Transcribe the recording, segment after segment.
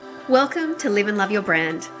Welcome to Live and Love Your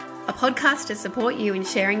Brand, a podcast to support you in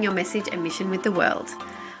sharing your message and mission with the world.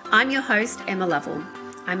 I'm your host, Emma Lovell.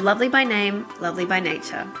 I'm lovely by name, lovely by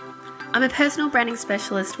nature. I'm a personal branding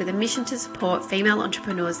specialist with a mission to support female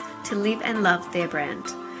entrepreneurs to live and love their brand.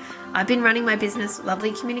 I've been running my business,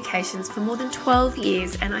 Lovely Communications, for more than 12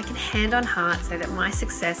 years, and I can hand on heart say that my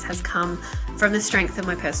success has come from the strength of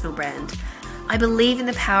my personal brand. I believe in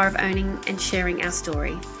the power of owning and sharing our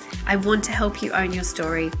story. I want to help you own your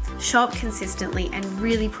story, show up consistently, and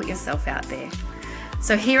really put yourself out there.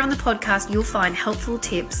 So here on the podcast, you'll find helpful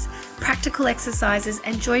tips, practical exercises,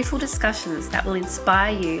 and joyful discussions that will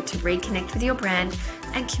inspire you to reconnect with your brand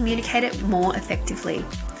and communicate it more effectively.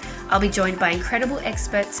 I'll be joined by incredible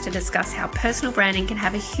experts to discuss how personal branding can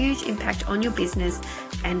have a huge impact on your business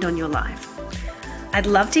and on your life. I'd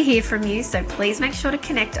love to hear from you, so please make sure to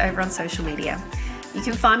connect over on social media. You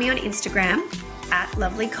can find me on Instagram at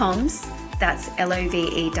lovelycoms, that's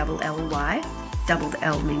Lovely, double the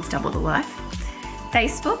L means double the life.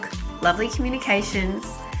 Facebook, Lovely Communications,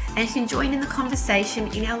 and you can join in the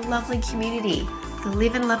conversation in our lovely community, the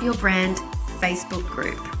Live and Love Your Brand Facebook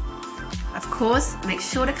group. Of course, make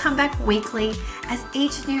sure to come back weekly as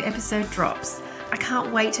each new episode drops. I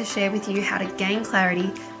can't wait to share with you how to gain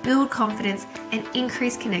clarity, build confidence, and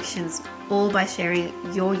increase connections, all by sharing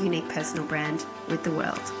your unique personal brand with the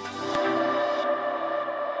world.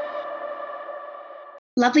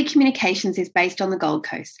 Lovely Communications is based on the Gold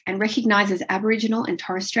Coast and recognises Aboriginal and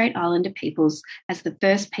Torres Strait Islander peoples as the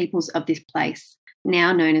first peoples of this place,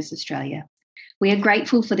 now known as Australia. We are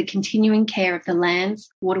grateful for the continuing care of the lands,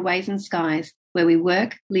 waterways and skies where we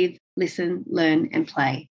work, live, listen, learn and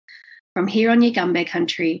play. From here on Yugambeh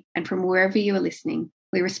country and from wherever you are listening,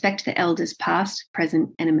 we respect the elders past,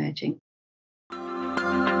 present and emerging.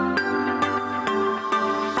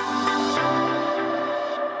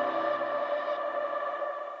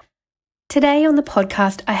 Today on the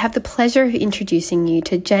podcast, I have the pleasure of introducing you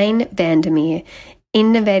to Jane Vandermeer,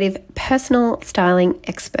 innovative personal styling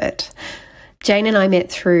expert. Jane and I met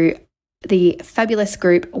through the fabulous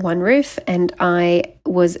group One Roof, and I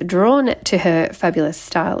was drawn to her fabulous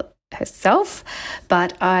style herself,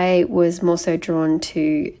 but I was more so drawn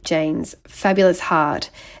to Jane's fabulous heart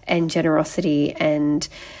and generosity and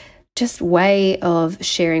just way of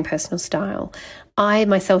sharing personal style. I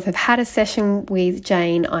myself have had a session with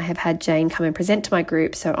Jane. I have had Jane come and present to my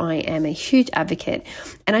group, so I am a huge advocate.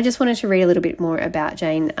 And I just wanted to read a little bit more about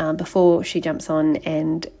Jane before she jumps on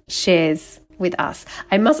and shares with us.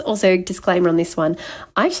 I must also disclaimer on this one.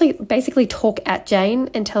 I actually basically talk at Jane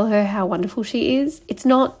and tell her how wonderful she is. It's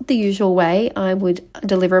not the usual way I would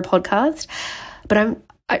deliver a podcast, but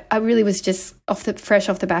I really was just fresh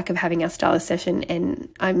off the back of having our stylist session, and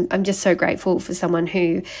I'm just so grateful for someone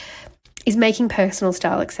who is making personal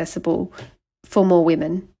style accessible for more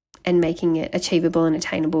women and making it achievable and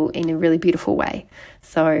attainable in a really beautiful way.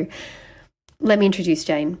 So let me introduce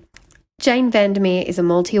Jane. Jane Vandermeer is a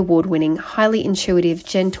multi-award-winning, highly intuitive,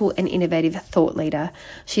 gentle and innovative thought leader.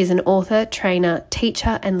 She is an author, trainer,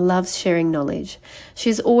 teacher and loves sharing knowledge. She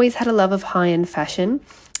has always had a love of high-end fashion.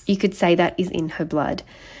 You could say that is in her blood.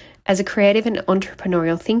 As a creative and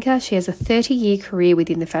entrepreneurial thinker, she has a 30-year career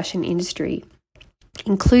within the fashion industry,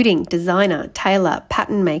 including designer, tailor,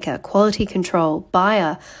 pattern maker, quality control,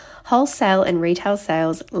 buyer, wholesale and retail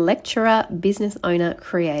sales, lecturer, business owner,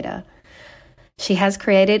 creator. She has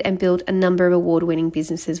created and built a number of award-winning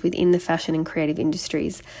businesses within the fashion and creative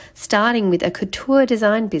industries, starting with a couture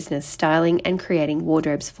design business, styling and creating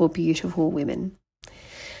wardrobes for beautiful women.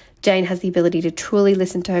 Jane has the ability to truly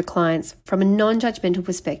listen to her clients from a non-judgmental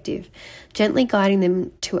perspective, gently guiding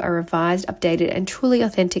them to a revised, updated and truly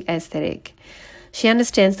authentic aesthetic. She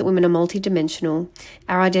understands that women are multidimensional.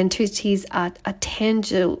 Our identities are a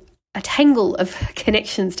tangle of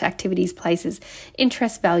connections to activities, places,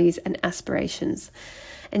 interests, values, and aspirations.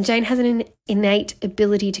 And Jane has an innate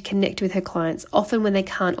ability to connect with her clients, often when they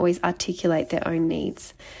can't always articulate their own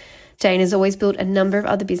needs. Jane has always built a number of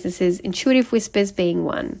other businesses, Intuitive Whispers being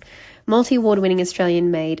one, multi-award-winning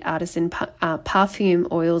Australian-made artisan perfume,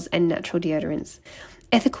 oils, and natural deodorants.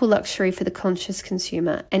 Ethical luxury for the conscious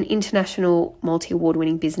consumer, an international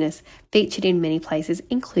multi-award-winning business featured in many places,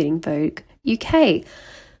 including Vogue UK.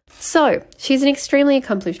 So, she's an extremely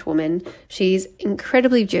accomplished woman. She's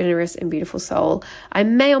incredibly generous and beautiful soul. I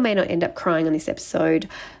may or may not end up crying on this episode.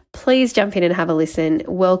 Please jump in and have a listen.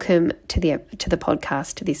 Welcome to the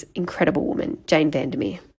podcast to this incredible woman, Jane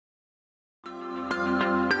Vandermeer.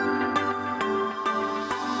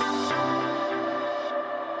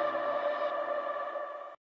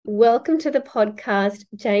 Welcome to the podcast,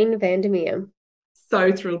 Jane Vandermeer.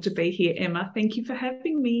 So thrilled to be here, Emma. Thank you for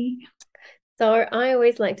having me. So I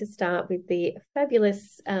always like to start with the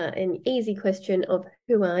fabulous and easy question of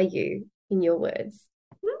who are you in your words?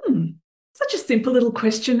 Hmm. Such a simple little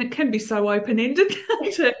question. It can be so open-ended,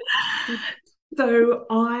 can't it? So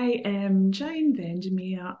I am Jane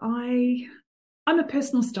Vandermeer. I'm a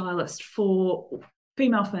personal stylist for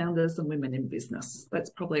female founders and women in business.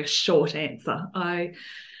 That's probably a short answer. I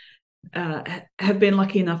have been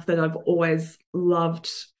lucky enough that I've always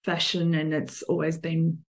loved fashion, and it's always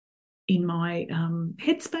been in my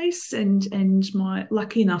headspace, and my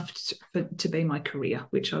lucky enough to be my career,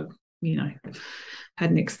 which I've you know had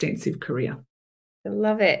an extensive career. I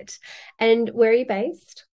love it. And where are you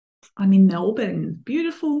based? I'm in Melbourne,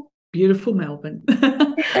 beautiful, beautiful Melbourne.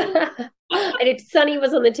 And if sunny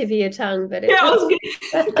was on the tip of your tongue, but Yeah, it's I not. was going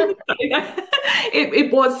to say that.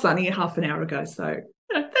 It was sunny half an hour ago, so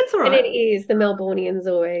that's all And it right. is, the Melbournians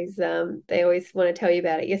always, they always want to tell you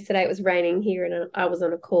about it. Yesterday it was raining here and I was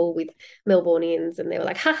on a call with Melbournians and they were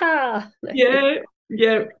like, ha ha. Yeah,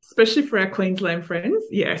 yeah, especially for our Queensland friends.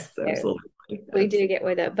 Yes, Yeah, absolutely. we do get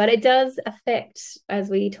weather, but it does affect, as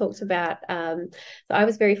we talked about. So I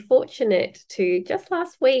was very fortunate to just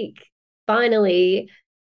last week, finally,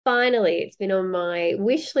 it's been on my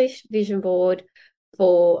wish list vision board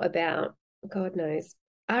for about, God knows,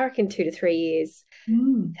 I reckon 2 to 3 years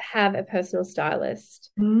Mm, to have a personal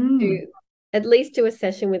stylist, mm, to at least do a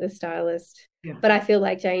session with a stylist. yeah. But I feel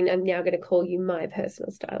like, Jane, I'm now going to call you my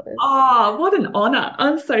personal stylist. Oh, what an honor.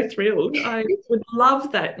 I'm so thrilled. I would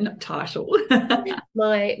love that title.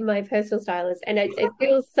 My personal stylist, and it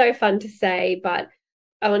feels so fun to say, but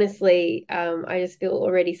honestly, I just feel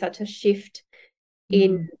already such a shift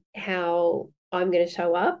in Mm. how I'm going to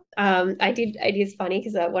show up. I did. It is funny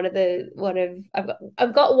because I've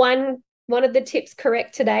got one of the tips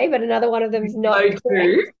correct today, but another one of them is not So correct.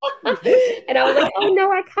 true. Yes. And I was like, oh no,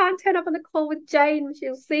 I can't turn up on the call with Jane.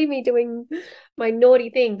 She'll see me doing my naughty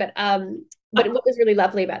thing. But what was really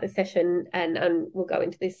lovely about the session, and we'll go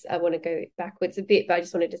into this, I want to go backwards a bit, but I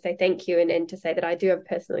just wanted to say thank you and to say that I do have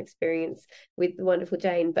personal experience with the wonderful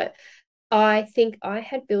Jane. But I think I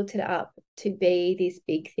had built it up to be this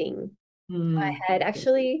big thing. I Mm. had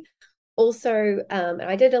actually also, and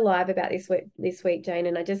I did a live about this week, Jane,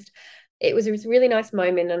 and it was a really nice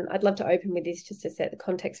moment, and I'd love to open with this just to set the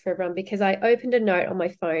context for everyone because I opened a note on my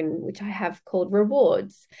phone which I have called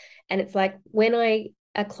rewards, and it's like when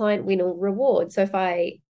a client win or reward. So if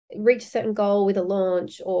I reach a certain goal with a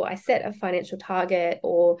launch, or I set a financial target,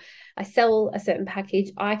 or I sell a certain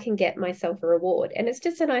package, I can get myself a reward, and it's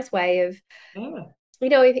just a nice way of Yeah.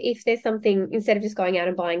 if there's something, instead of just going out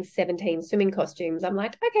and buying 17 swimming costumes, I'm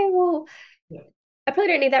like, okay, well, Yeah. I probably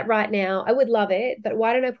don't need that right now. I would love it, but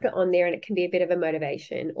why don't I put it on there and it can be a bit of a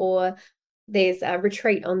motivation? Or there's a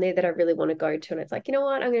retreat on there that I really want to go to. And it's like, you know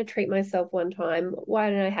what? I'm going to treat myself one time. Why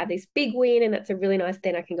don't I have this big win? And that's a really nice,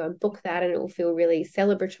 then I can go and book that and it will feel really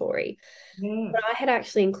celebratory. Yeah. But I had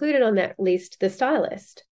actually included on that list the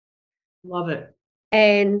stylist. Love it.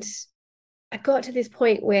 And I got to the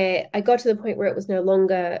point where it was no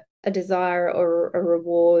longer a desire or a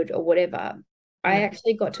reward or whatever. I Yeah.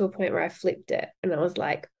 actually got to a point where I flipped it and I was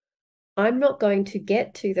like, I'm not going to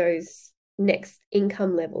get to those next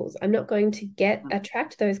income levels. I'm not going to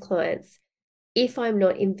attract those clients if I'm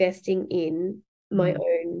not investing in my Mm.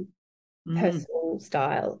 own Mm. personal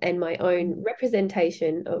style and my own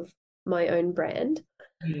representation of my own brand.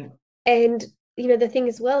 Yeah. And, the thing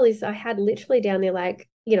as well is I had literally down there, like,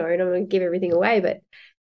 I don't want to give everything away, but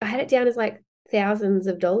I had it down as like thousands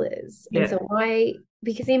of dollars. And Yeah. so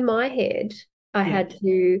because in my head, I Yeah. had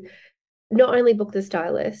to not only book the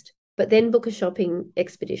stylist, but then book a shopping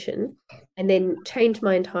expedition and then change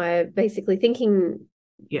my entire, basically thinking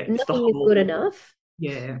Yeah. It's the nothing is good whole. enough.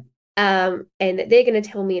 Yeah. And they're going to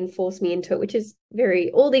tell me and force me into it, which is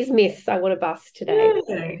all these myths I want to bust today.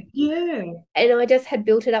 Yeah. Yeah. And I just had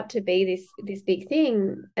built it up to be this big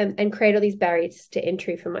thing and create all these barriers to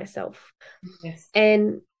entry for myself. Yes.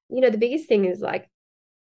 And the biggest thing is like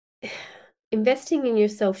investing in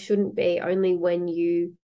yourself shouldn't be only when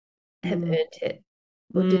you have Mm. earned it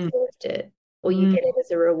or Mm. deserved it or you Mm. get it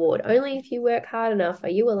as a reward. Only if you work hard enough are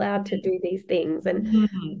you allowed to do these things. And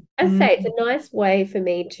Mm. as I Mm. say, it's a nice way for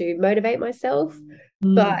me to motivate myself,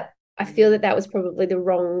 Mm. but I feel that that was probably the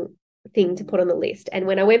wrong thing to put on the list. And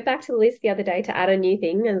when I went back to the list the other day to add a new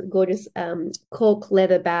thing, a gorgeous cork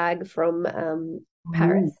leather bag from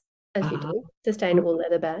Paris, Ooh. as you Uh-huh. do, sustainable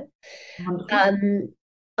leather bag. Wonderful. Um,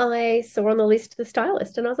 I saw on the list the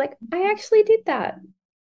stylist, and I was like, I actually did that,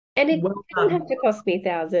 and it Well didn't have done. to cost me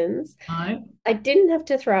thousands. No. I didn't have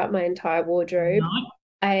to throw out my entire wardrobe. No.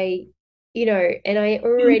 I, and I In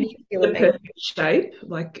already feel the amazing. perfect shape,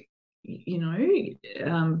 like, you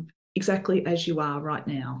know, exactly as you are right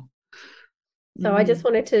now. So I just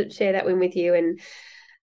wanted to share that one with you. And,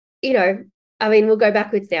 you know, I mean, we'll go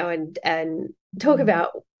backwards now and talk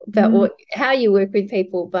about what how you work with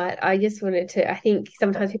people. But I just wanted to, I think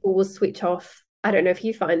sometimes people will switch off. I don't know if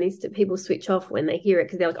you find this, that people switch off when they hear it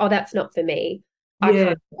because they're like, oh, that's not for me. I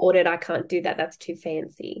can't afford it. I can't do that. That's too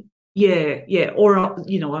fancy. Yeah. Or,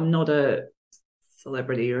 you know, I'm not a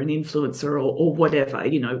celebrity or an influencer or whatever,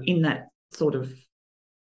 you know, in that sort of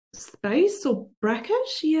space or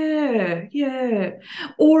bracket. Yeah.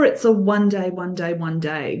 Or it's a one day,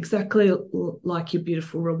 exactly like your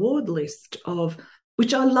beautiful reward list of,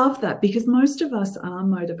 which I love that, because most of us are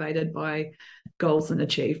motivated by goals and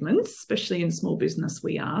achievements, especially in small business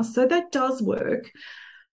we are. So that does work.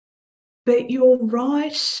 But you're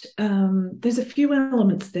right. There's a few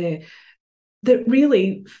elements there that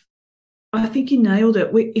really, I think you nailed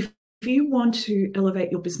it. If you want to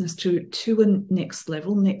elevate your business to a next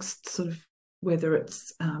level, next sort of, whether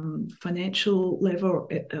it's financial level,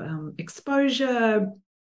 exposure,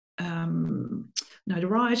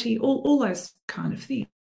 notoriety, all those kind of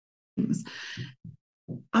things,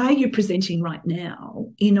 are you presenting right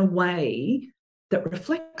now in a way that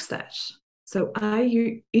reflects that? So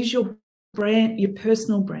is your brand, your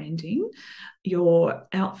personal branding, your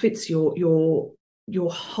outfits, your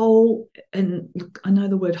whole, and look, I know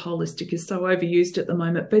the word holistic is so overused at the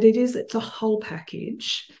moment, but it's a whole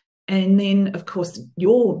package. And then, of course,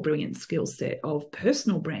 your brilliant skill set of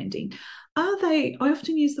personal branding. I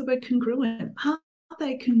often use the word congruent. Are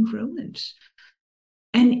they congruent?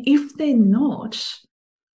 And if they're not,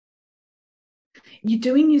 you're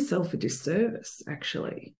doing yourself a disservice,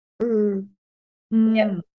 actually.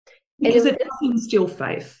 Yeah. Because it does instill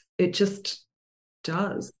faith. It just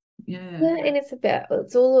does. Yeah, and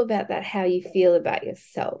it's all about that, how you feel about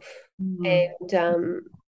yourself. And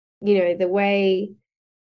you know, the way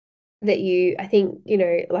that I think, you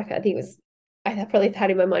know, like I think it was, I probably had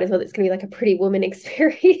in my mind as well, it's going to be like a Pretty Woman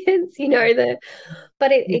experience, you know,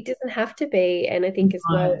 but it doesn't have to be. And I think as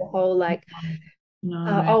well, the whole like,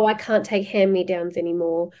 oh, I can't take hand-me-downs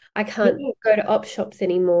anymore. I can't go to op shops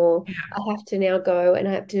anymore. I have to now go, and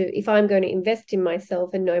I have to, if I'm going to invest in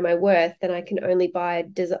myself and know my worth, then I can only buy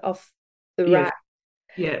off the rack,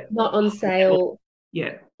 not on sale,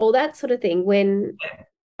 all that sort of thing. When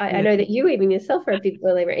I know that you even yourself are a big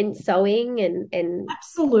believer in sewing and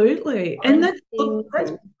absolutely, and that's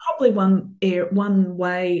probably one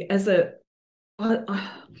way as a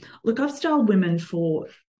look, I've styled women for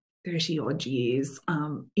 30 odd years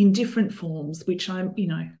in different forms, which I'm, you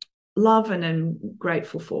know, love and am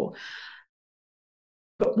grateful for.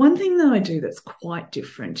 But one thing that I do that's quite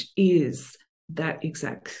different is that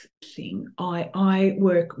exact thing. I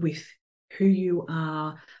work with who you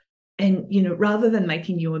are, and, you know, rather than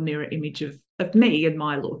making you a mirror image of me and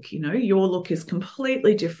my look, you know, your look is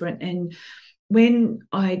completely different. And when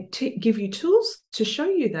I give you tools to show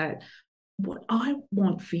you that, what I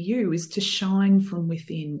want for you is to shine from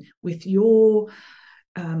within with your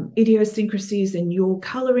idiosyncrasies and your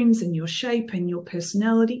colorings and your shape and your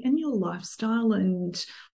personality and your lifestyle and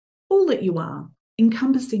all that you are,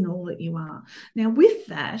 encompassing all that you are. Now, with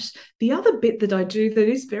that, the other bit that I do that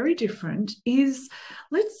is very different is,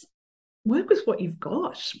 let's work with what you've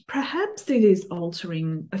got. Perhaps it is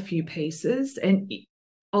altering a few pieces, and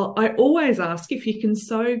I always ask, if you can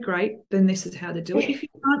sew, great, then this is how to do it. If you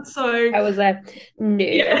can't sew, I was like, no.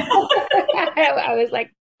 I was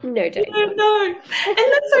like, no, Jane. No. And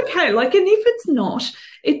that's okay. Like, and if it's not,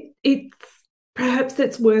 it's perhaps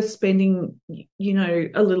it's worth spending, you know,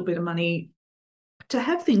 a little bit of money to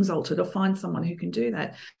have things altered or find someone who can do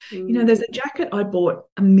that. You know, there's a jacket I bought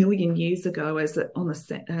a million years ago on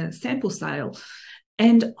a sample sale,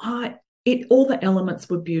 and all the elements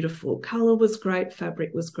were beautiful. Color was great,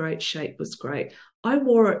 fabric was great, shape was great. I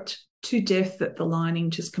wore it to death that the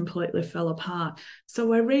lining just completely fell apart.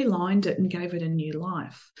 So I relined it and gave it a new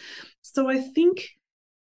life. So I think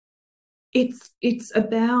it's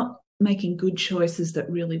about making good choices that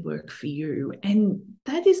really work for you. And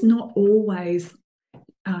that is not always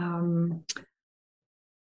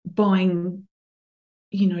buying,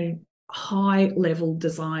 you know, high level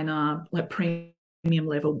designer, like premium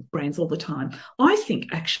level brands all the time. I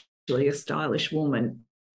think actually a stylish woman,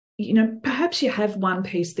 you know, perhaps you have one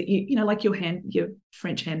piece that you know, like your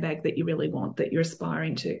French handbag that you really want, that you're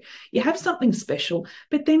aspiring to. You have something special,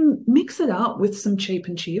 but then mix it up with some cheap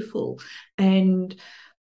and cheerful. And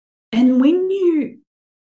when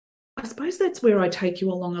I suppose that's where I take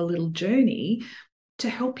you along a little journey to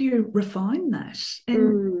help you refine that.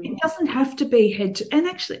 And it doesn't have to be head to, and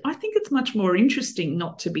actually I think it's much more interesting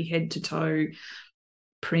not to be head to toe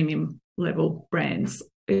premium level brands.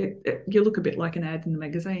 you look a bit like an ad in the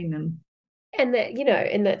magazine. And that,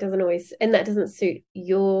 and that doesn't always, and that doesn't suit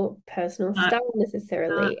your personal No, style no,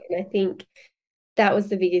 necessarily. And I think that was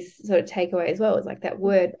the biggest sort of takeaway as well, is like that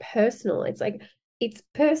word personal. It's like, it's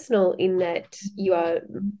personal in that you are,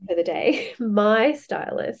 for the day, my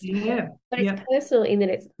stylist, yeah, but it's yeah, personal in that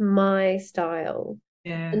it's my style.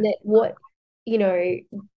 yeah, And that what, you know,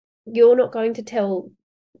 you're not going to tell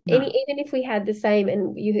any, no, even if we had the same,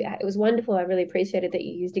 and it was wonderful. I really appreciated that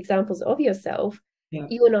you used examples of yourself. yeah.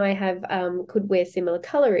 You and I have could wear similar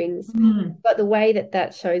colorings, Mm. but the way that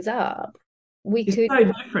that shows up, we It's could so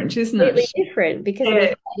different, isn't completely it? different because of our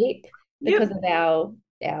Yeah, shape, because yep, of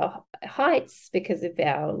our heights, because of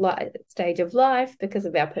our stage of life, because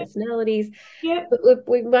of our personalities. yep,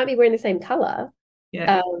 We might be wearing the same color,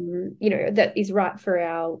 yeah, that is right for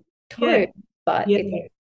our tone, yeah, but yeah.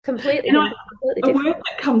 it's completely, And completely a word different.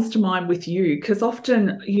 that comes to mind with you, because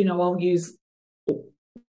often, I'll use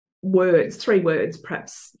words, 3 words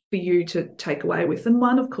perhaps for you to take away with. And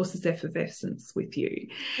one, of course, is effervescence with you.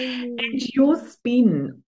 And Mm. your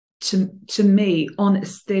spin to me on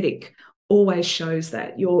aesthetic always shows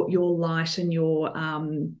that your light and your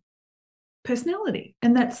personality.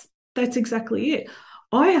 And that's exactly it.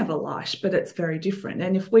 I have a light, but it's very different.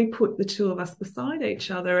 And if we put the two of us beside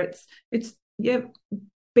each other, it's yeah,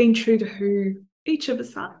 being true to who each of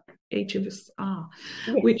us are. Each of us are,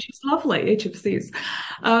 Yes. which is lovely. Each of us is.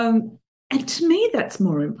 And to me, that's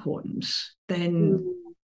more important than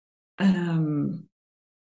Mm. um,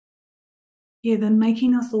 than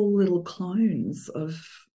making us all little clones of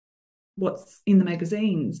what's in the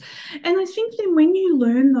magazines. And I think then when you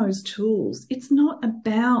learn those tools, it's not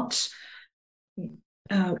about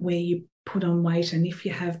where you put on weight, and if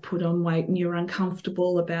you have put on weight and you're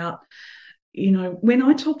uncomfortable about, when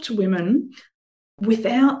I talk to women,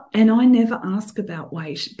 and I never ask about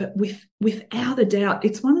weight, but without a doubt,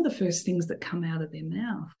 it's one of the first things that come out of their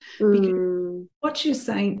mouth, because Mm. what you're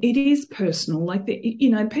saying, it is personal. Like,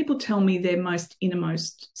 people tell me their most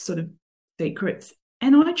innermost sort of secrets,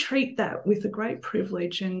 and I treat that with a great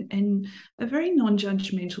privilege and a very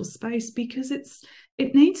non-judgmental space, because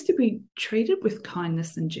it needs to be treated with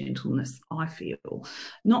kindness and gentleness, I feel.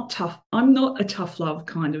 Not tough. I'm not a tough love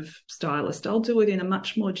kind of stylist. I'll do it in a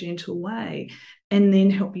much more gentle way, and then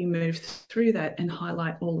help you move through that and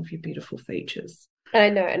highlight all of your beautiful features. And I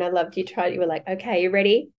know, and I loved you tried. You were like, okay, you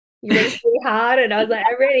ready? You ready to be hard? And I was like,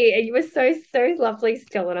 I'm ready. And you were so, so lovely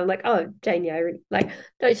still. And I'm like, oh, Jane, yeah, I already, like,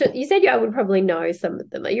 no, you said I would probably know some of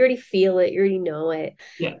them. Like, you already feel it, you already know it.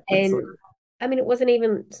 Yeah, And absolutely. I mean,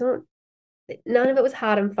 it's not, none of it was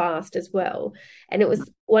hard and fast as well. And it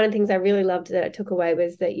was one of the things I really loved that I took away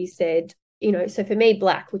was that you said, so for me,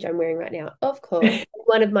 black, which I'm wearing right now, of course,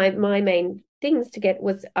 one of my main things to get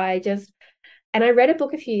was and I read a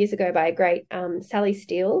book a few years ago by a great Sally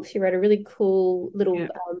Steele. She wrote a really cool little Yeah,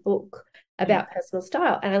 book yeah, about personal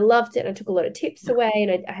style. And I loved it. And I took a lot of tips away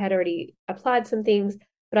and I had already applied some things,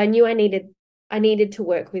 but I knew I needed to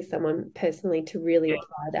work with someone personally to really yeah,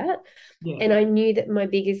 apply that. yeah, And I knew that my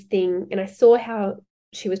biggest thing, and I saw how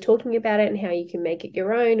she was talking about it and how you can make it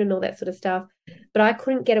your own and all that sort of stuff. But I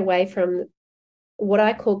couldn't get away from what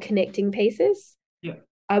I call connecting pieces. yeah.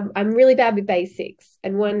 I'm really bad with basics.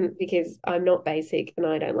 And one, because I'm not basic and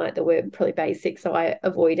I don't like the word probably basic, so I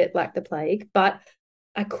avoid it like the plague. But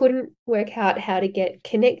I couldn't work out how to get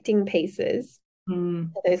connecting pieces,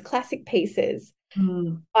 Mm, those classic pieces.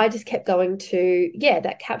 mm, I just kept going to,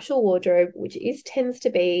 that capsule wardrobe, which tends to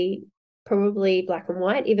be probably black and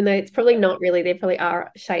white, even though it's probably not really. There probably are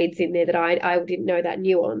shades in there that I didn't know that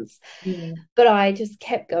nuance. yeah, But I just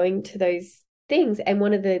kept going to those things. And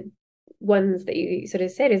one of the ones that you sort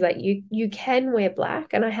of said is like you can wear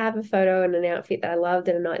black. And I have a photo and an outfit that I loved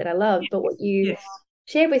and a night that I loved. But what you yes,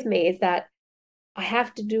 shared with me is that I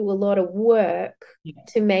have to do a lot of work yeah,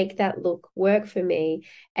 to make that look work for me.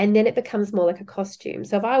 And then it becomes more like a costume.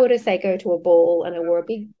 So if I were to say go to a ball and I wore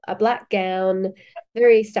a black gown,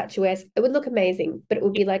 very statuesque, it would look amazing, but it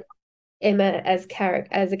would be like Emma as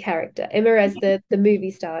a character, Emma as the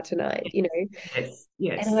movie star tonight. yes, And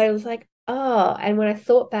yes, I was like, oh, and when I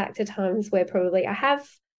thought back to times where probably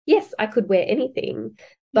yes, I could wear anything, yeah,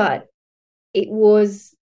 but it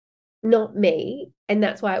was not me. And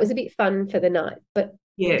that's why it was a bit fun for the night. But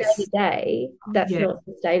day to yes, day, that's yeah, not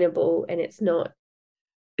sustainable and it's not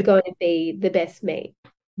going to be the best me.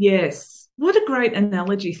 yes. What a great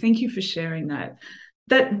analogy. Thank you for sharing that.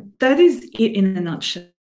 That is it in a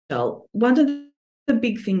nutshell. One of the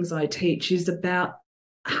big things I teach is about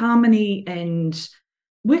harmony and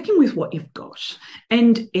working with what you've got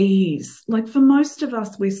and ease. Like for most of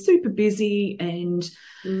us, we're super busy and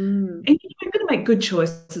we're going to make good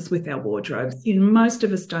choices with our wardrobes. Most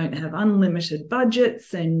of us don't have unlimited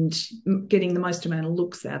budgets and getting the most amount of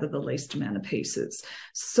looks out of the least amount of pieces.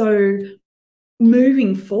 So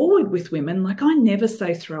moving forward with women, like I never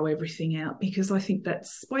say throw everything out because I think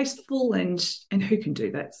that's wasteful and who can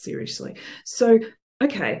do that seriously? So,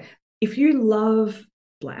 okay, if you love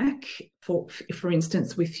black, for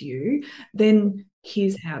instance, with you, then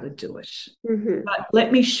here's how to do it. But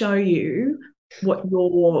let me show you what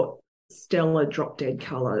your stellar drop dead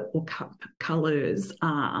color or colors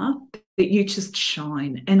are that you just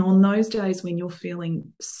shine. And on those days when you're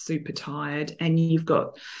feeling super tired and you've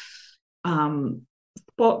got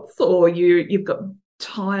spots or you've got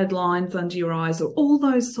tired lines under your eyes or all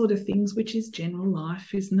those sort of things, which is general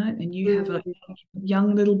life, isn't it? And you have a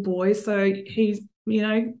young little boy, so he's,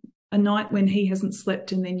 a night when he hasn't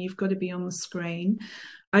slept and then you've got to be on the screen.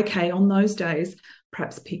 Okay, on those days,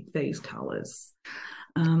 perhaps pick these colors.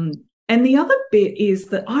 And the other bit is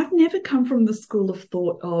that I've never come from the school of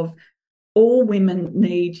thought of all women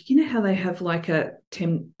need, how they have like a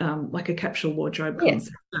capsule wardrobe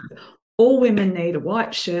concept. All women need a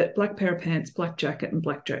white shirt, black pair of pants, black jacket, and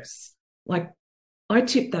black dress. Like I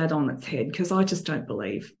tip that on its head because I just don't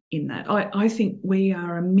believe in that. I think we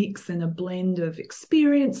are a mix and a blend of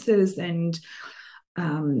experiences and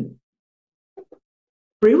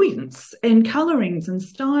brilliance and colorings and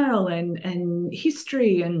style and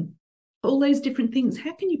history and all these different things.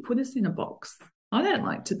 How can you put us in a box? I don't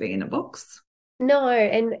like to be in a box. No,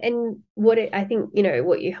 and what I think,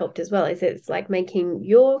 what you helped as well is it's like making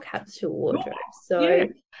your capsule wardrobe. So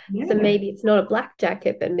maybe it's not a black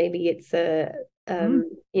jacket, but maybe it's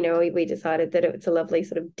we decided that it's a lovely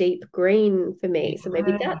sort of deep green for me. So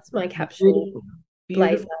maybe that's my capsule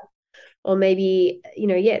blazer. Or maybe,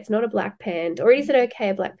 it's not a black pant, or is it okay,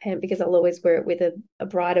 a black pant, because I'll always wear it with a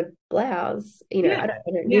brighter blouse. I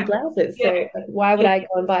don't need blouses. So like, why would I go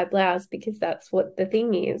and buy a blouse? Because that's what the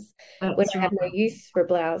thing is when I have no use for a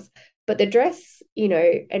blouse. But the dress,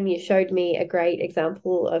 and you showed me a great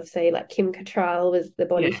example of, say, like Kim Cattrall was the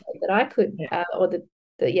body shape that I could, or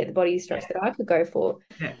the body stretch that I could go for.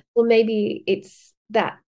 Well, maybe it's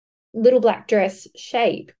that little black dress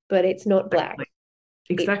shape, but it's not black.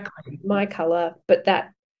 Exactly. It's my color, but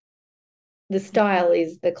the style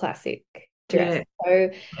is the classic dress. So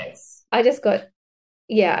I just got,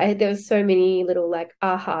 there was so many little like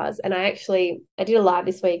ahas. And I did a live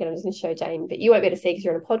this week and I'm just going to show Jane, but you won't be able to see because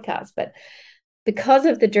you're on a podcast. But because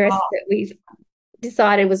of the dress that we've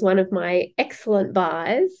decided was one of my excellent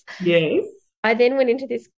buys, I then went into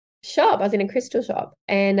this shop. I was in a crystal shop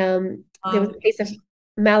and there was a piece of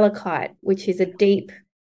malachite, which is a deep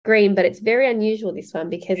green, but it's very unusual, this one,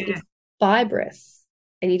 because it's fibrous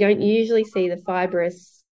and you don't usually see the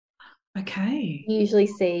fibrous. Okay. You usually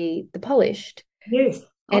see the polished. Yes.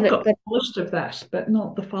 I've got polished of that, but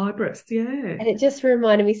not the fibrous. Yeah. And it just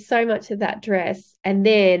reminded me so much of that dress. And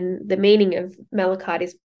then the meaning of malachite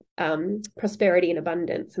is prosperity and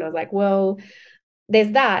abundance. And I was like, well,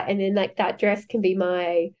 there's that. And then like that dress can be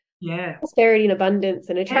my prosperity and abundance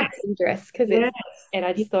and attraction dress, because it's, and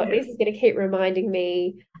I just thought this is going to keep reminding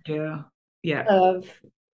me of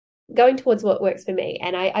going towards what works for me.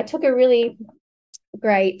 And I took a really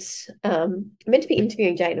great I'm meant to be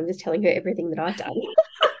interviewing Jane. I'm just telling her everything that I've done.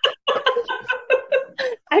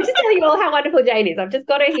 I'm just telling you all how wonderful Jane is. I've just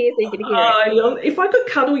got her here so you can hear it. If I could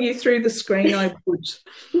cuddle you through the screen, I would.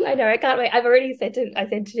 I know, I can't wait. I've already said to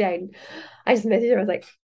Jane, I just messaged her, I was like,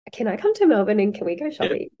 can I come to Melbourne and can we go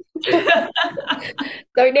shopping? So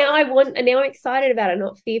now I'm excited about it. I'm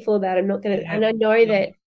not fearful about it. I'm not gonna, and I know that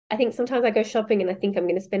I think sometimes I go shopping and I think I'm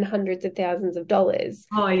going to spend hundreds of thousands of dollars.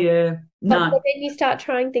 Oh yeah. But then you start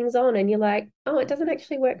trying things on and you're like, oh, it doesn't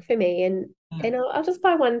actually work for me. And I'll just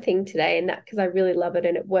buy one thing today, and that because I really love it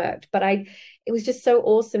and it worked. But it was just so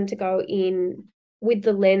awesome to go in with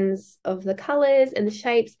the lens of the colors and the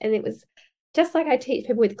shapes. And it was just like I teach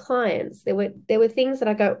people with clients. There were things that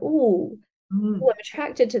I go, ooh, I'm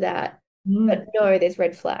attracted to that. But no, there's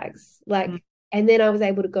red flags. And then I was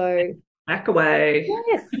able to go, back away.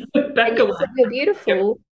 Yes. Back away. You're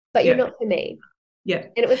beautiful, but you're not for me. Yeah.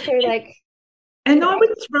 And it was so like. And I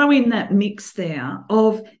would throw in that mix there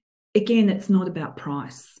of, again, it's not about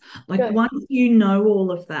price. Like once you know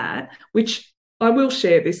all of that, which I will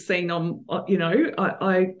share this scene on,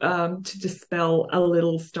 to dispel a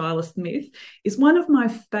little stylist myth, is one of my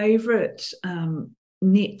favorite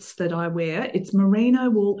knits that I wear. It's merino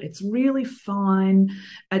wool. It's really fine.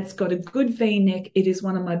 It's got a good V-neck. It is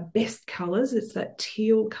one of my best colors. It's that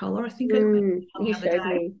teal color. I think you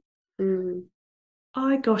showed me.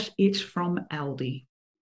 I got it from Aldi.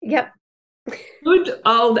 Yep. Good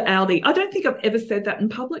old Aldi. I don't think I've ever said that in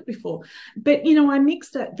public before, but I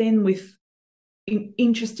mixed that then with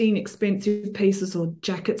interesting, expensive pieces or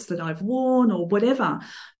jackets that I've worn or whatever.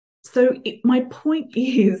 So my point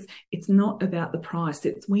is, it's not about the price.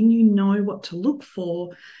 It's when you know what to look for.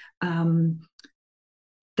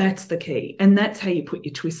 That's the key, and that's how you put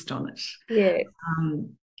your twist on it. Yes.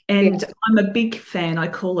 Um, Yeah. and I'm a big fan, I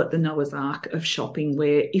call it the Noah's Ark of shopping,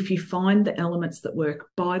 where if you find the elements that work,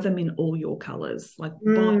 buy them in all your colours, like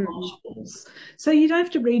buy multiples. So you don't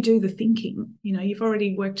have to redo the thinking. You've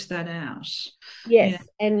already worked that out. Yes.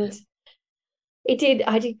 Yeah. And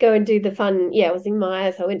I did go and do the fun. Yeah, I was in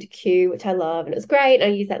Maya, so I went to Q, which I love, and it was great.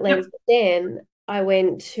 And I used that lens. Yep. But then I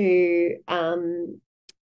went to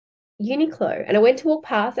Uniqlo, and I went to walk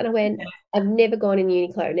past, and I went, I've never gone in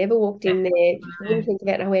Uniqlo, never walked in there, wouldn't think of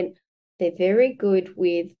it. And I went, they're very good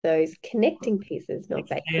with those connecting pieces, not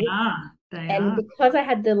They basic. are. They And are. because I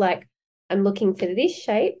had the like, I'm looking for this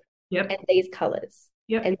shape and Yep. these colors.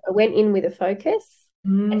 Yep. And I went in with a focus.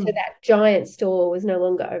 And so that giant store was no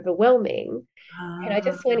longer overwhelming. And I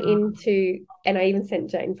just went into, and I even sent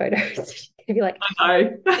Jane photos. She's gonna be like, I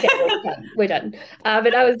know. okay, we're done. We're done.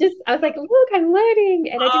 But I was like, look, I'm learning,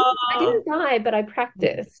 and I didn't die, but I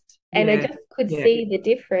practiced, and I Yeah. just could Yeah. see the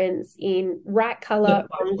difference in right color,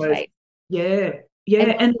 wrong shape. Yeah. Yeah.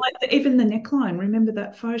 And And like even the neckline, remember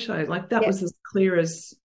that photo? Like that yeah, was as clear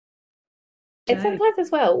as and day. sometimes as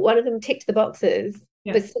well, one of them ticked the boxes,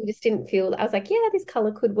 Yeah. but still just didn't feel. I was like, yeah, this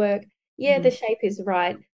color could work. Yeah, the shape is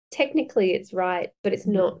right. Technically, it's right, but it's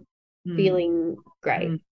not Mm. feeling great.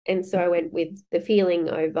 Mm. And so I went with the feeling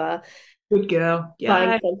over Good girl. buying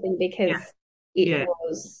Yeah. something Yeah. because it Yeah.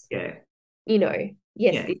 was, Yeah. yes,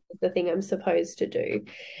 Yeah. this is the thing I'm supposed to do.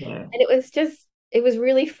 Yeah. And it was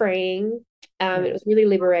really freeing. Yeah. It was really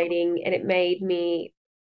liberating, and it made me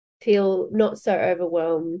feel not so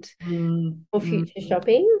overwhelmed Mm. for Mm. future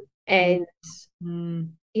shopping. Mm. And, Mm.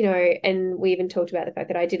 and we even talked about the fact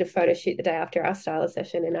that I did a photo shoot the day after our stylist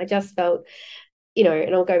session, and I just felt,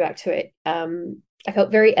 and I'll go back to it. I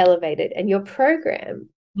felt very elevated. And your program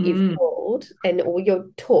is Mm. called, or your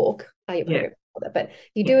talk, your Yeah. program, but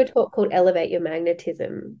you Yeah. do a talk called Elevate Your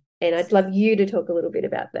Magnetism. And I'd love you to talk a little bit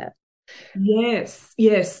about that. Yes.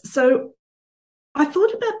 Yes. So I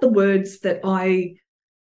thought about the words that I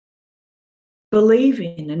believe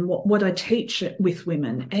in and what I teach with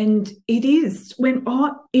women. And it is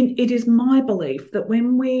it is my belief that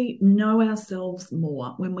when we know ourselves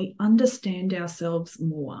more, when we understand ourselves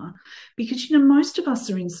more, because most of us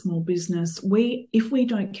are in small business, if we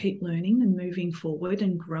don't keep learning and moving forward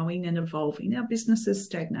and growing and evolving, our businesses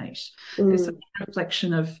stagnate. There's a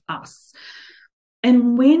reflection of us.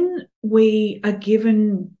 And when we are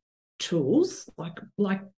given tools like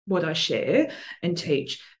what I share and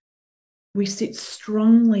teach, we sit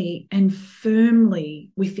strongly and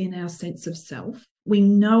firmly within our sense of self. We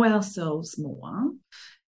know ourselves more.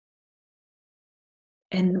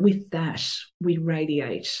 And with that, we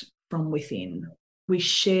radiate from within. We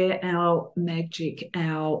share our magic,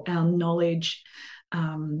 our knowledge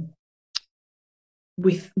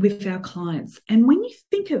with our clients. And when you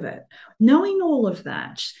think of it, knowing all of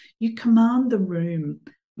that, you command the room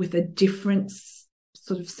with a different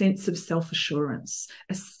sort of sense of self-assurance,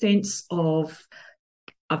 a sense of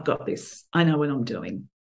I've got this. I know what I'm doing.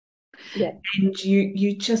 Yeah. And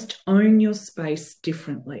you just own your space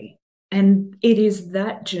differently. And it is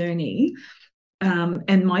that journey.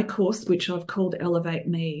 And my course, which I've called Elevate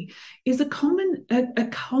Me, is a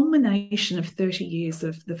culmination of 30 years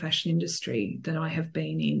of the fashion industry that I have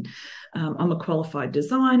been in. I'm a qualified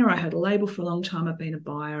designer. I had a label for a long time. I've been a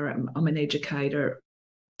buyer. I'm an educator,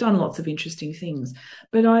 done lots of interesting things.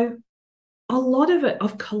 But a lot of it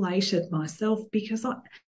I've collated myself because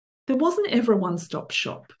there wasn't ever a one-stop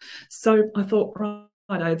shop. So I thought, right,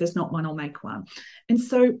 there's not one, I'll make one. And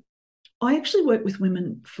so I actually work with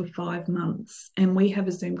women for 5 months, and we have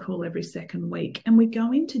a Zoom call every second week, and we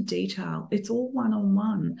go into detail. It's all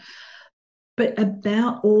one-on-one, but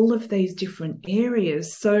about all of these different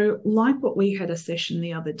areas. So like what we had a session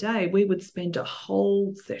the other day, we would spend a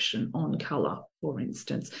whole session on color, for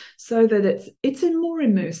instance, so that it's a more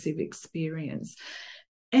immersive experience.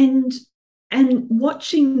 And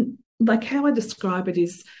watching, like how I describe it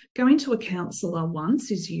is going to a counsellor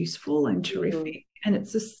once is useful and terrific, and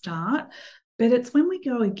it's a start. But it's when we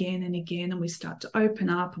go again and again and we start to open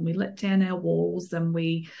up and we let down our walls and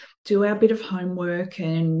we do our bit of homework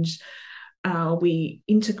and we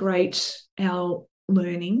integrate our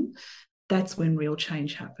learning, that's when real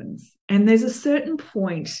change happens. And there's a certain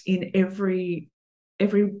point in every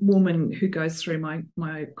woman who goes through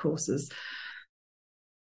my courses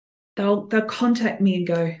they'll contact me and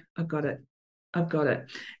go, I've got it. I've got it.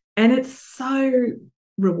 And it's so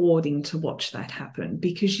rewarding to watch that happen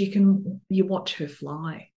because you watch her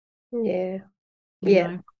fly, Yeah. you Yeah.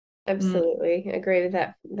 know. Absolutely. I agree with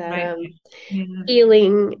that Right. Yeah.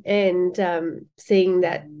 feeling and seeing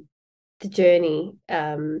that the journey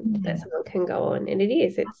that Mm. someone can go on. And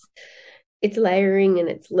it's layering and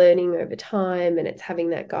it's learning over time and it's having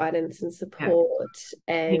that guidance and Yeah. support.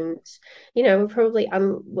 Yeah. And, we're probably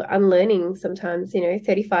we're unlearning sometimes,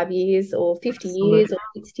 35 years or 50 years or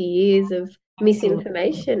Absolutely. 60 years of Absolutely.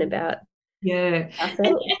 misinformation about Yeah. ourselves.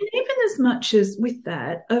 And even as much as with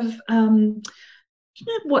that, of you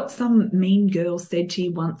know what some mean girl said to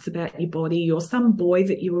you once about your body, or some boy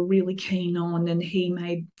that you were really keen on and he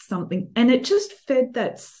made something, and it just fed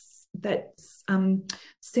that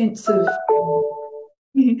sense of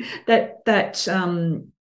that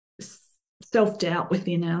self-doubt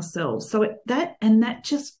within ourselves. So that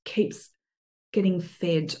just keeps getting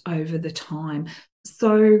fed over the time.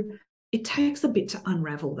 So it takes a bit to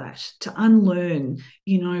unravel that, to unlearn,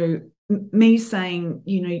 me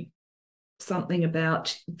saying, something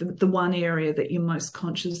about the one area that you're most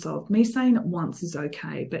conscious of. Me saying it once is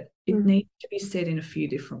okay, but it needs to be said in a few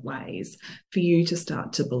different ways for you to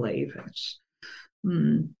start to believe it.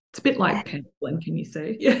 It's a bit like penicillin, can you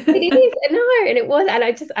see? Yeah. It is. No, and it was. And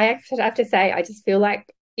I actually have to say, I just feel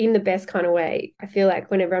like in the best kind of way, I feel like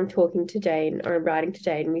whenever I'm talking to Jane or I'm writing to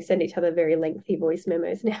Jane, we send each other very lengthy voice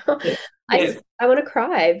memos now. Yeah. Yeah. I want to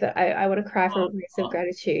cry, but I want to cry from a place of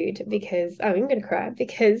gratitude because I'm going to cry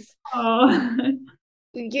because Oh.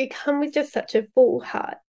 you come with just such a full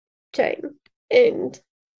heart, Jane. And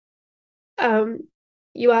um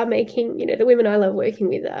you are making, the women I love working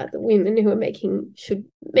with are the women who are making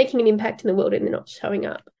an impact in the world and they're not showing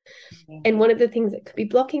up. And one of the things that could be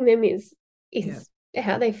blocking them is Yeah.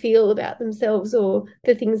 how they feel about themselves or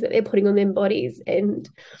the things that they're putting on their bodies. And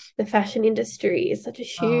the fashion industry is such a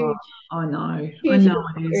Oh, huge, I know. I huge know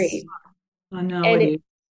it is. industry. I know And it it is.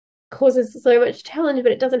 causes so much challenge,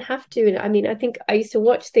 but it doesn't have to. And I mean, I think I used to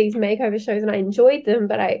watch these makeover shows and I enjoyed them,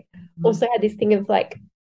 but I also had this thing of like,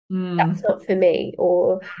 that's Mm, not for me,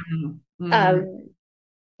 or mm, mm, um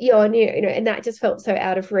yeah, and and that just felt so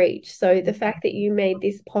out of reach. So the fact that you made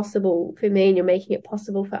this possible for me and you're making it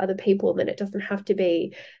possible for other people, then it doesn't have to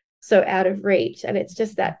be so out of reach. And it's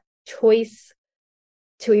just that choice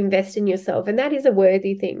to invest in yourself. And that is a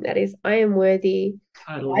worthy thing. That is, I am worthy.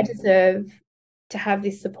 I totally. deserve to have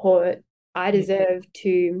this support. I Yeah. deserve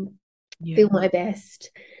to Yeah. feel my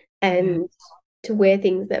best Yeah. and to wear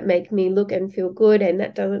things that make me look and feel good. And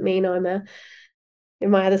that doesn't mean I'm a in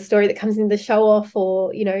my other story that comes in the show off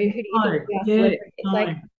or, who do you think No. we are Yeah. celebrities? It's like,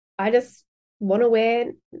 No. I just want to wear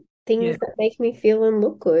Yeah. things that make me feel and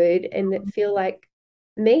look good and that feel like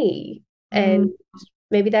me. Mm, And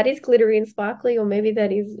maybe that is glittery and sparkly, or maybe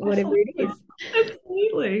that is whatever it absolutely. is.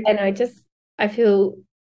 Absolutely. And I feel,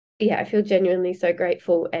 yeah, I feel genuinely so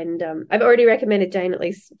grateful. And I've already recommended Jane at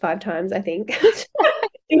least 5 times, I think.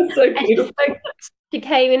 It's so beautiful. She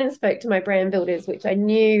came in and spoke to my brand builders, which I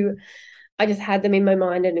knew I just had them in my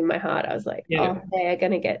mind and in my heart. I was like, Yeah. oh, they are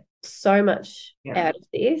going to get so much Yeah. out of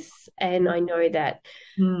this. And I know that,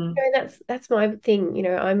 Mm, that's my thing.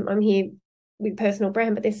 I'm here with personal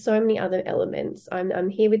brand, but there's so many other elements. I'm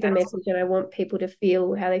here with the message and I want people to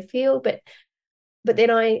feel how they feel. But then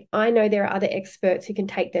I know there are other experts who can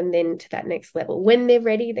take them then to that next level. When they're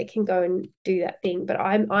ready, they can go and do that thing. But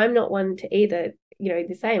I'm not one to either,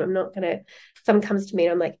 the same. I'm not gonna, someone comes to me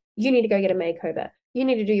and I'm like, you need to go get a makeover. You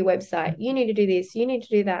need to do your website. You need to do this. You need to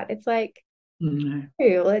do that. It's like, no.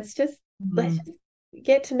 ooh, let's just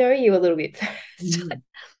get to know you a little bit first. Mm.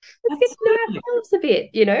 Let's get to know Absolutely. ourselves a bit.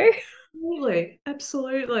 Absolutely.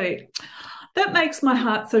 Absolutely. That makes my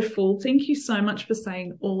heart so full. Thank you so much for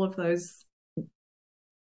saying all of those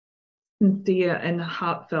sincere and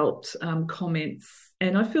heartfelt comments.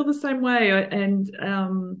 And I feel the same way. And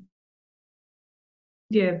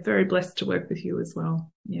yeah, very blessed to work with you as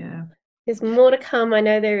well. Yeah. There's more to come. I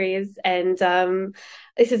know there is. And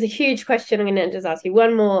this is a huge question. I'm going to just ask you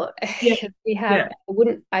one more. Yeah. We have,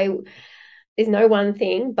 Yeah. there's no one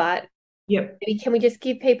thing, but Yep. maybe can we just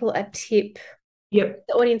give people a tip, Yep.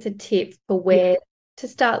 the audience a tip for Yep. where to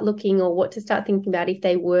start looking or what to start thinking about if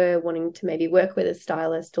they were wanting to maybe work with a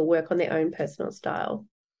stylist or work on their own personal style?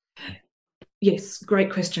 Yes,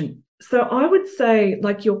 great question. So I would say,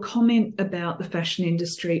 like your comment about the fashion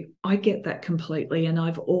industry, I get that completely. And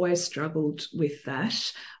I've always struggled with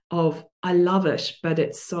that of I love it, but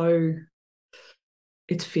it's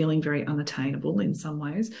feeling very unattainable in some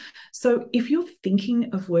ways. So if you're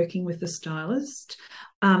thinking of working with a stylist,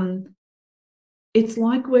 it's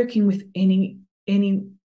like working with any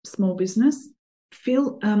small business,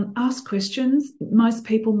 ask questions. Most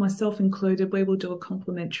people, myself included, we will do a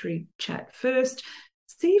complimentary chat first.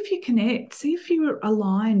 See if you connect, see if you're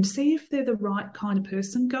aligned, see if they're the right kind of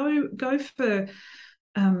person. Go for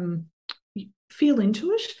feel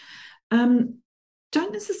into it.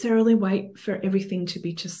 Don't necessarily wait for everything to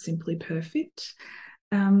be just simply perfect.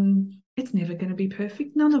 It's never going to be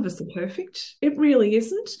perfect. None of us are perfect. It really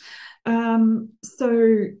isn't. So,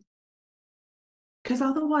 because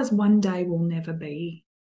otherwise one day will never be.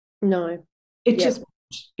 No. It just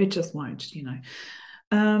won't, you know.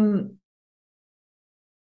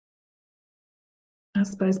 I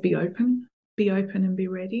suppose be open and be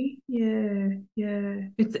ready. Yeah.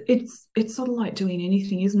 It's sort of like doing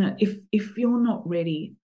anything, isn't it? If you're not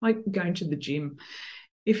ready, like going to the gym,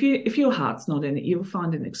 if your heart's not in it, you'll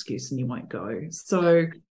find an excuse and you won't go. So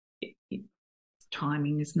it's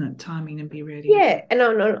timing, isn't it? Timing and be ready. Yeah. And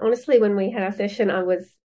honestly, when we had our session, I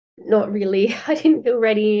didn't feel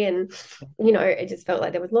ready, and you know, it just felt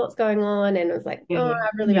like there was lots going on, and I was like, I'd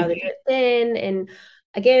really rather do it then. And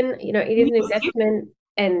again, you know, it is an investment.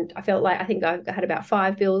 And I felt like, I think I had about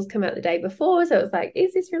 5 bills come out the day before. So it was like,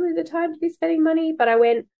 is this really the time to be spending money? But I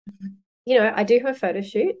went, you know, I do have a photo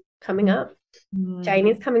shoot coming up. Jane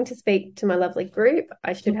is coming to speak to my lovely group.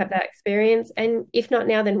 I should have that experience. And if not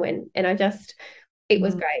now, then when? And it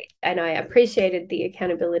was great. And I appreciated the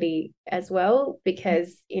accountability as well,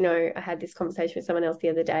 because, you know, I had this conversation with someone else the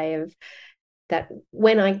other day of that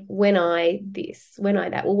when I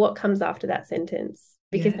that, well, what comes after that sentence?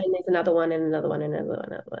 Because then there's another one and another one and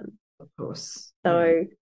another one. Of course. So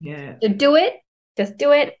so do it. Just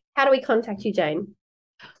do it. How do we contact you, Jane?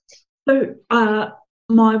 So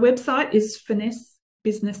my website is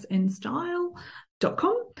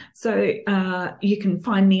finessebusinessandstyle.com. So you can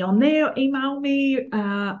find me on there, email me.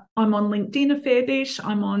 I'm on LinkedIn a fair bit.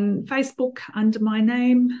 I'm on Facebook under my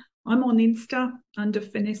name. I'm on Insta under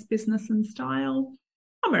Finesse Business and Style.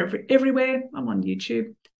 I'm everywhere. I'm on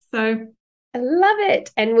YouTube. So I love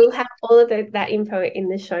it. And we'll have all of that info in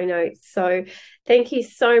the show notes. So thank you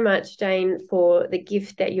so much, Jane, for the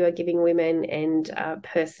gift that you are giving women, and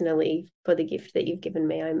personally for the gift that you've given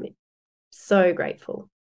me. I'm so grateful.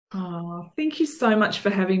 Oh, thank you so much for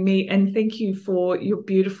having me, and thank you for your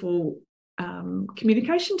beautiful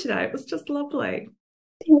communication today. It was just lovely.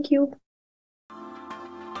 Thank you.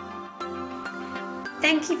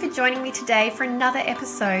 Thank you for joining me today for another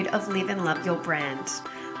episode of Live and Love Your Brand.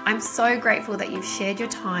 I'm so grateful that you've shared your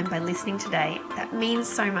time by listening today. That means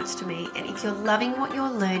so much to me. And if you're loving what you're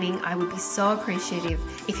learning, I would be so appreciative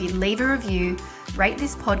if you leave a review, rate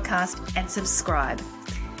this podcast, and subscribe.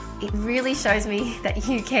 It really shows me that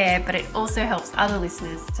you care, but it also helps other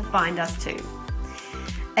listeners to find us too.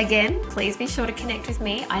 Again, please be sure to connect with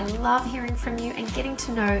me. I love hearing from you and getting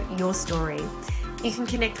to know your story. You can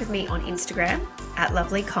connect with me on Instagram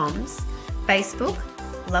 @LovelyComms, Facebook,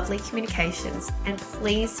 Lovely Communications, and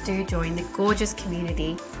please do join the gorgeous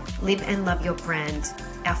community Live and Love Your Brand,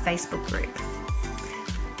 our Facebook group.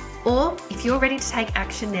 Or if you're ready to take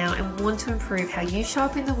action now and want to improve how you show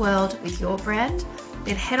up in the world with your brand,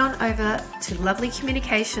 then head on over to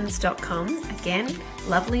lovelycommunications.com. Again,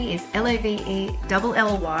 lovely is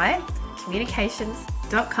LOVELLY,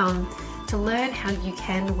 communications.com, to learn how you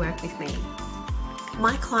can work with me.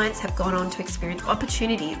 My clients have gone on to experience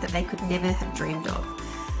opportunities that they could never have dreamed of.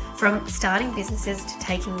 From starting businesses to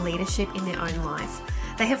taking leadership in their own life,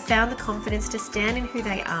 they have found the confidence to stand in who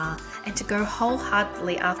they are and to go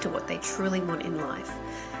wholeheartedly after what they truly want in life.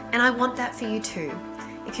 And I want that for you too.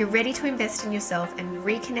 If you're ready to invest in yourself and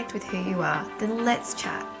reconnect with who you are, then let's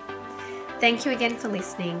chat. Thank you again for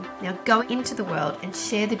listening. Now go into the world and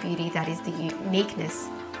share the beauty that is the uniqueness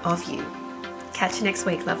of you. Catch you next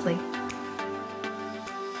week, lovely.